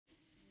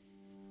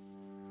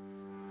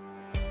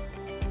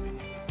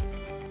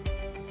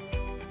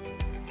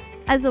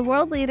As the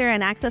world leader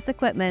in access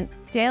equipment,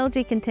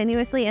 JLG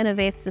continuously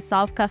innovates to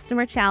solve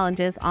customer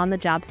challenges on the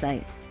job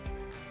site.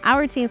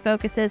 Our team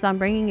focuses on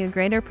bringing you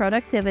greater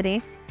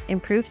productivity,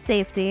 improved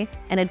safety,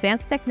 and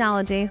advanced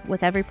technology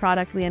with every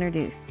product we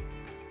introduce.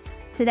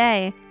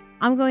 Today,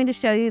 I'm going to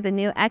show you the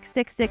new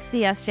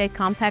X660SJ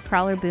Compact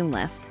Crawler boom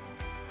lift.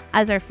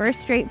 As our first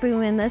straight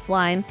boom in this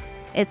line,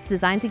 it's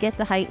designed to get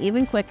to height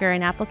even quicker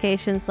in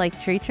applications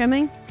like tree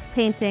trimming,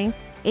 painting,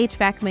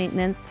 HVAC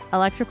maintenance,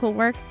 electrical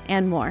work,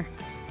 and more.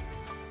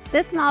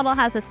 This model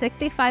has a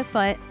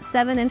 65-foot,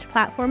 7-inch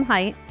platform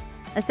height,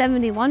 a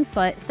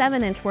 71-foot,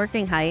 7-inch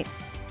working height,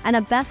 and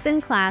a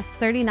best-in-class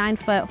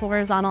 39-foot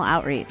horizontal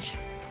outreach.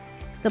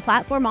 The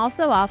platform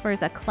also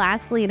offers a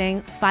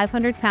class-leading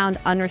 500-pound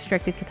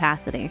unrestricted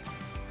capacity.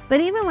 But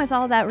even with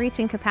all that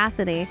reaching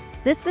capacity,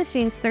 this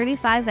machine's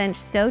 35-inch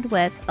stowed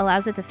width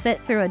allows it to fit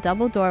through a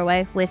double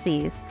doorway with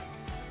ease.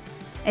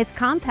 Its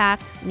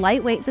compact,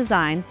 lightweight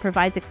design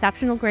provides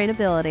exceptional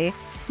gradability,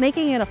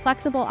 making it a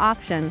flexible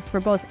option for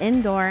both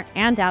indoor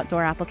and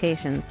outdoor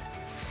applications.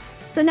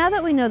 So now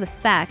that we know the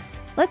specs,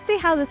 let's see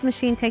how this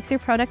machine takes your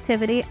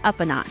productivity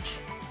up a notch.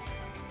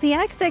 The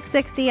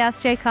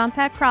X660SJ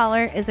Compact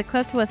Crawler is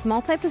equipped with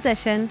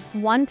multi-position,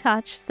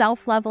 one-touch,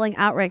 self-leveling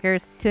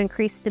outriggers to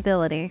increase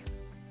stability.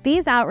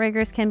 These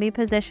outriggers can be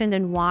positioned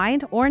in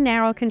wide or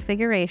narrow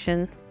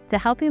configurations to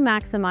help you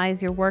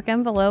maximize your work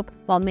envelope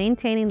while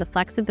maintaining the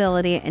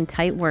flexibility in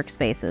tight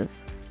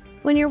workspaces.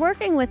 When you're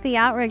working with the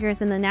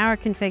outriggers in the narrow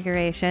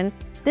configuration,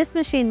 this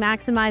machine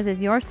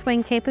maximizes your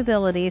swing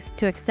capabilities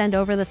to extend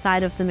over the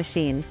side of the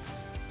machine.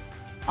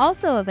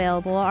 Also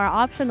available are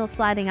optional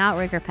sliding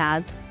outrigger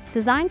pads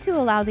designed to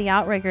allow the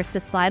outriggers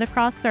to slide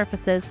across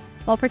surfaces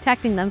while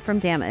protecting them from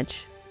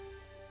damage.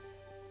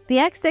 The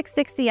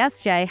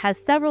X660SJ has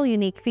several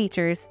unique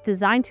features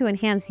designed to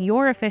enhance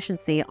your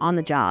efficiency on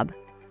the job.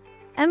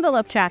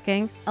 Envelope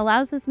tracking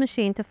allows this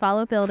machine to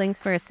follow buildings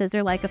for a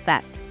scissor-like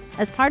effect.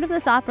 As part of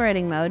this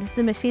operating mode,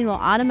 the machine will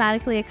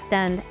automatically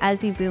extend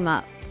as you boom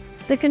up.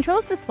 The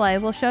controls display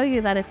will show you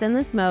that it's in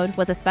this mode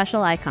with a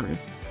special icon.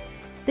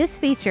 This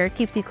feature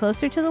keeps you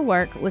closer to the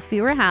work with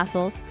fewer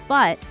hassles,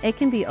 but it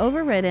can be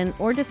overridden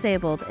or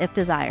disabled if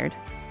desired.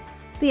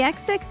 The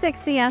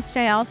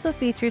X660SJ also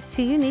features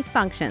two unique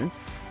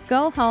functions: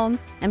 go home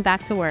and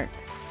back to work.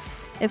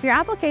 If your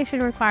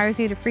application requires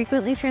you to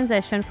frequently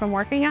transition from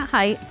working at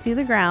height to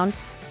the ground,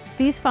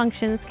 these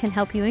functions can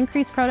help you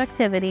increase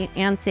productivity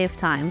and save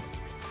time.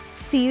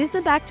 To use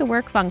the back to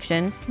work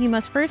function, you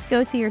must first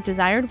go to your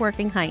desired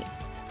working height.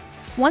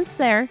 Once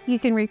there, you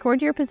can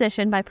record your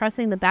position by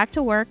pressing the back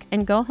to work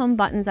and go home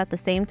buttons at the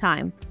same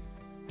time.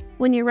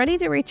 When you're ready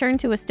to return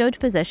to a stowed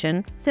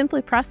position,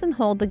 simply press and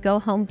hold the go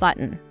home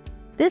button.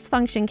 This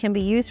function can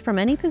be used from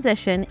any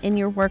position in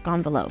your work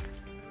envelope.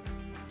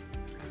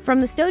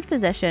 From the stowed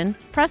position,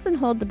 press and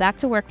hold the back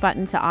to work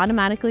button to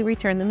automatically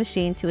return the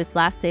machine to its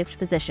last saved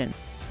position.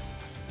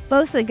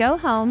 Both the go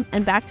home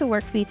and back to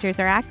work features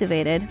are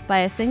activated by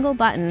a single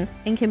button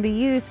and can be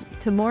used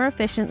to more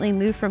efficiently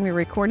move from your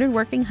recorded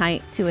working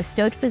height to a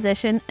stowed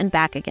position and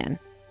back again.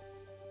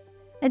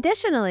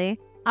 Additionally,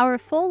 our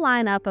full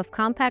lineup of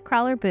compact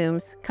crawler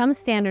booms comes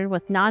standard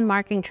with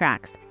non-marking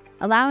tracks,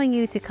 allowing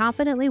you to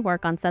confidently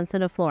work on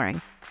sensitive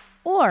flooring.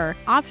 Or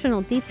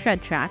optional deep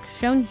tread tracks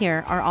shown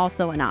here are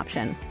also an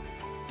option.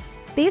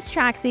 These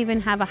tracks even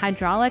have a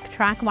hydraulic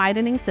track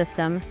widening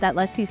system that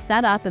lets you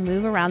set up and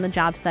move around the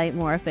job site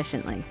more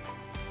efficiently.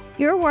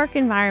 Your work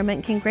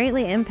environment can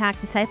greatly impact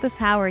the type of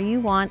power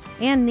you want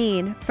and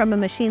need from a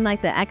machine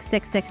like the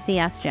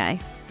X660SJ.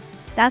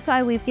 That's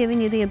why we've given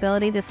you the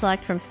ability to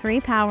select from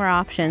 3 power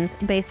options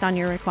based on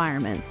your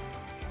requirements.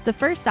 The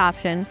first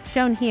option,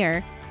 shown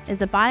here,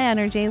 is a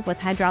bi-energy with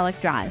hydraulic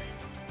drive.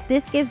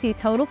 This gives you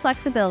total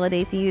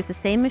flexibility to use the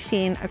same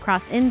machine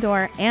across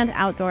indoor and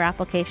outdoor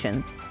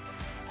applications.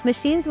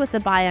 Machines with the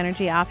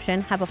bi-energy option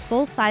have a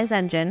full-size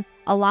engine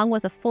along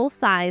with a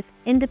full-size,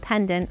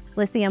 independent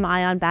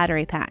lithium-ion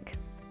battery pack.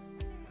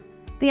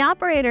 The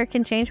operator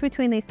can change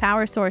between these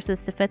power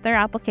sources to fit their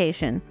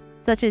application,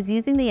 such as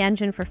using the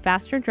engine for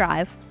faster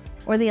drive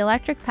or the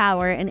electric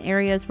power in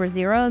areas where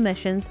zero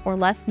emissions or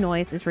less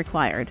noise is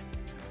required.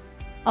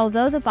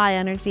 Although the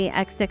bi-energy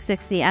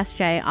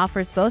X660SJ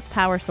offers both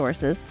power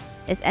sources,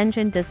 its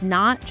engine does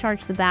not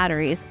charge the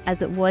batteries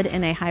as it would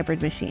in a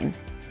hybrid machine.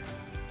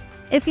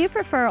 If you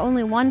prefer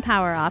only one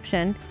power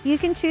option, you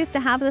can choose to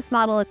have this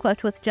model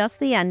equipped with just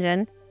the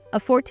engine, a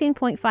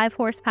 14.5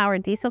 horsepower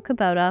diesel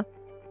Kubota,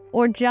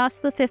 or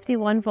just the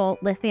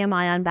 51-volt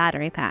lithium-ion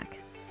battery pack.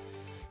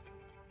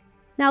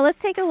 Now let's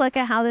take a look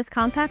at how this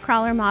compact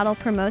crawler model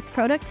promotes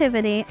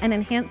productivity and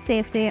enhanced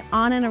safety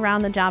on and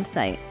around the job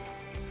site.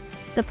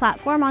 The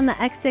platform on the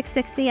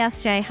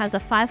X660SJ has a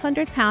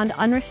 500-pound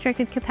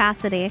unrestricted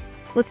capacity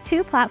with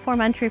 2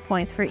 platform entry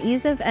points for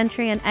ease of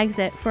entry and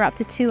exit for up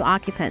to 2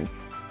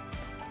 occupants.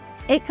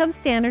 It comes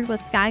standard with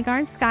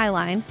SkyGuard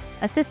Skyline,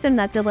 a system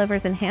that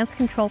delivers enhanced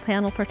control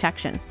panel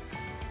protection.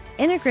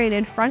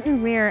 Integrated front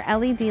and rear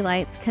LED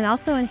lights can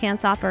also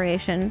enhance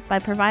operation by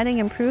providing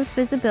improved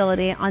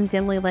visibility on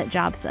dimly lit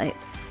job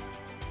sites.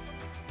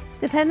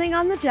 Depending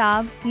on the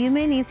job, you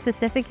may need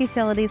specific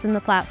utilities in the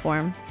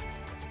platform.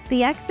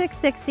 The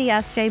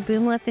X660SJ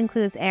boom lift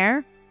includes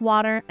air,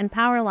 water, and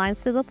power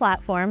lines to the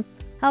platform,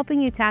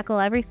 helping you tackle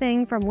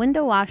everything from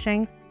window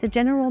washing to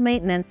general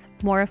maintenance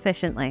more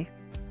efficiently.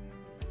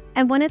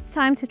 And when it's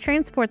time to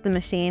transport the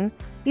machine,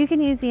 you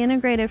can use the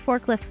integrated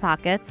forklift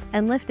pockets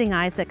and lifting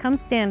eyes that come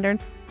standard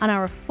on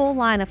our full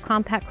line of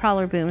compact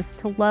crawler booms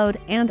to load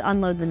and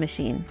unload the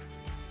machine.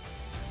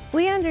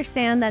 We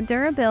understand that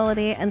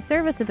durability and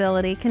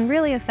serviceability can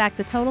really affect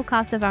the total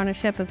cost of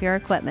ownership of your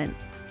equipment.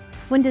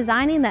 When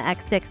designing the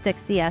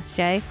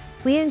X660SJ,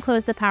 we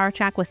enclose the power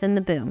track within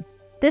the boom.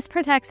 This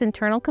protects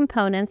internal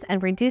components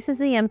and reduces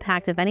the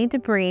impact of any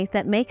debris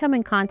that may come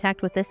in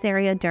contact with this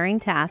area during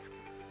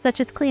tasks, such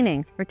as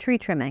cleaning or tree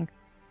trimming.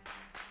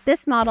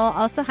 This model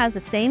also has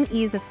the same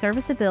ease of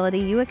serviceability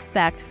you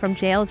expect from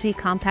JLG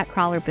Compact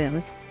Crawler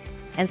booms,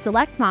 and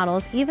select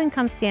models even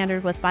come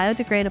standard with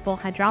biodegradable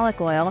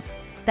hydraulic oil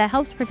that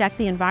helps protect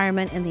the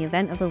environment in the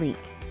event of a leak.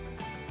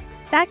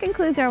 That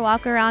concludes our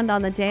walk around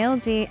on the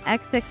JLG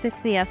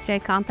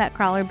X660SJ Compact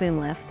Crawler boom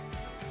lift.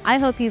 I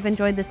hope you've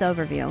enjoyed this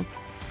overview.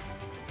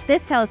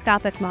 This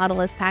telescopic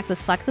model is packed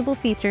with flexible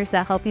features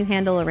that help you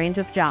handle a range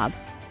of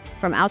jobs,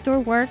 from outdoor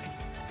work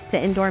to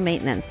indoor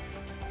maintenance.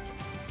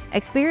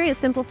 Experience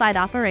simplified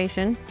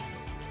operation,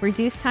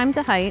 reduced time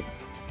to height,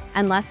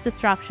 and less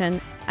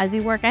disruption as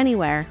you work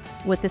anywhere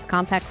with this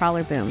compact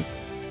crawler boom.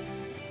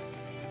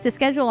 To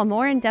schedule a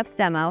more in-depth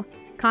demo,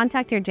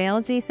 contact your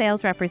JLG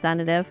sales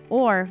representative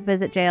or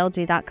visit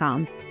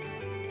jlg.com.